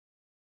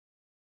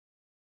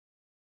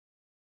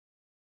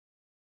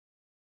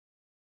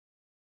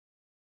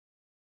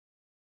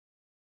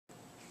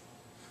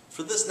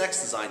For this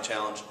next design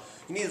challenge,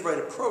 you need to write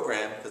a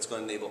program that's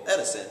going to enable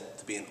Edison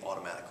to be an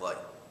automatic light.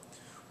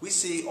 We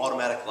see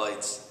automatic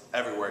lights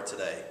everywhere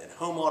today, in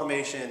home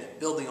automation, in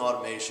building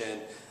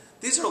automation.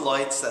 These are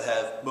lights that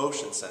have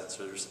motion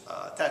sensors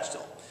attached to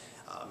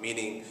them,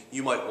 meaning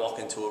you might walk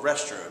into a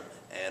restroom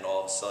and all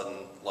of a sudden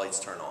lights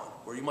turn on.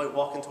 Or you might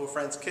walk into a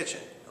friend's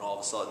kitchen and all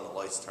of a sudden the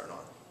lights turn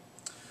on.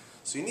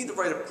 So you need to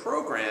write a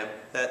program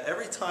that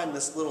every time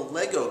this little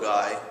Lego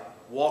guy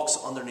walks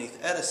underneath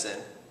Edison,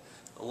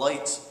 the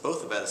lights,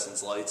 both of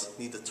Edison's lights,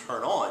 need to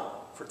turn on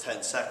for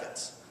 10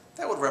 seconds.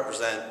 That would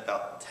represent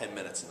about 10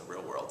 minutes in the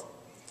real world.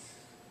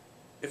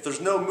 If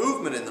there's no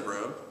movement in the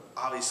room,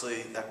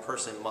 obviously that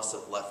person must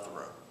have left the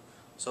room.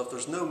 So if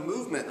there's no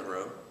movement in the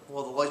room,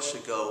 well, the lights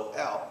should go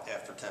out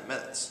after 10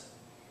 minutes.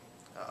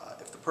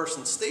 If the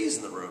person stays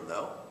in the room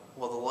though,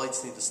 well, the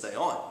lights need to stay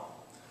on.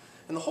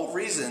 And the whole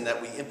reason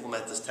that we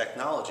implement this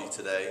technology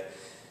today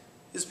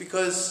is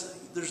because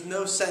there's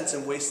no sense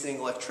in wasting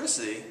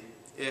electricity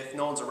if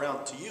no one's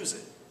around to use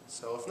it.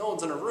 So if no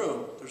one's in a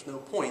room, there's no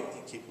point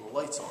in keeping the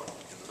lights on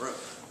in the room.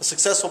 A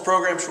successful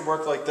program should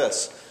work like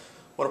this.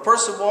 When a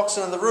person walks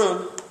into the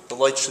room, the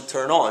lights should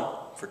turn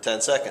on for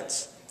 10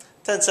 seconds.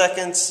 10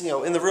 seconds,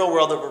 in the real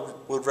world,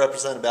 it would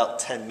represent about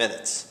 10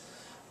 minutes.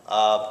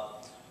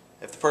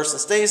 If the person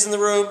stays in the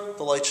room,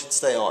 the light should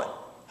stay on.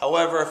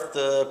 However, if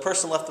the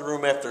person left the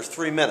room after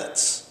 3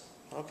 minutes,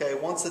 okay,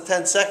 once the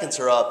 10 seconds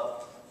are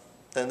up,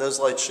 then those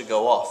lights should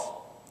go off.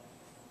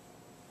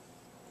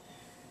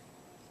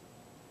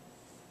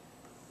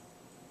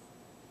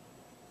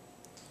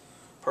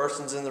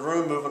 Person's in the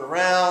room moving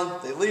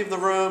around, they leave the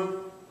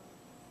room,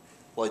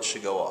 lights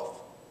should go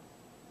off.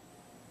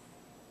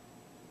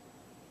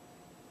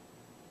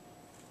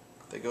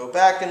 They go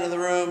back into the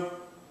room,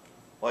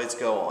 lights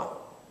go on.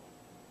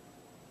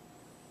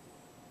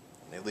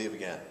 And they leave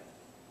again.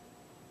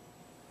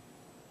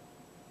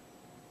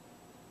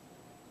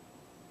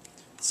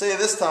 Say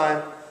this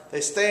time, they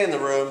stay in the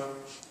room,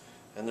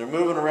 and they're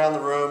moving around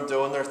the room,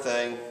 doing their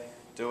thing,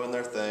 doing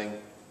their thing.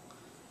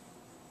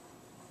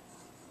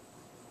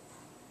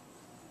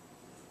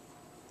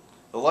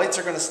 The lights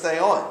are going to stay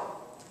on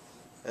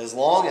as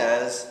long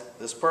as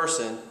this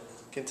person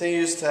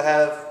continues to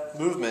have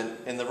movement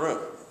in the room.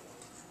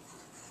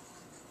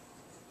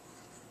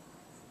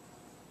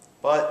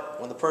 But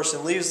when the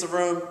person leaves the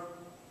room,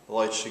 the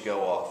lights should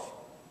go off.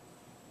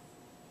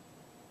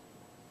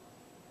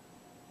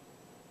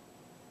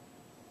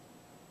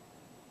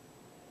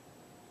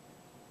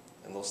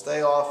 And they'll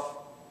stay off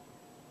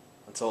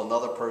until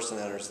another person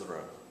enters the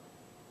room.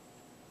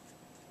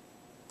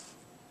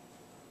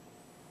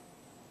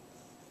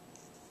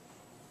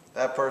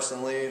 That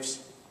person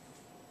leaves,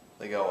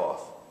 they go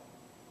off.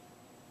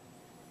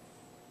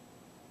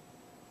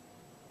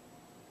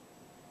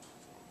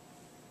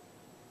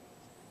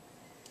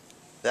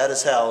 That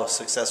is how a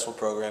successful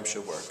program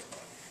should work.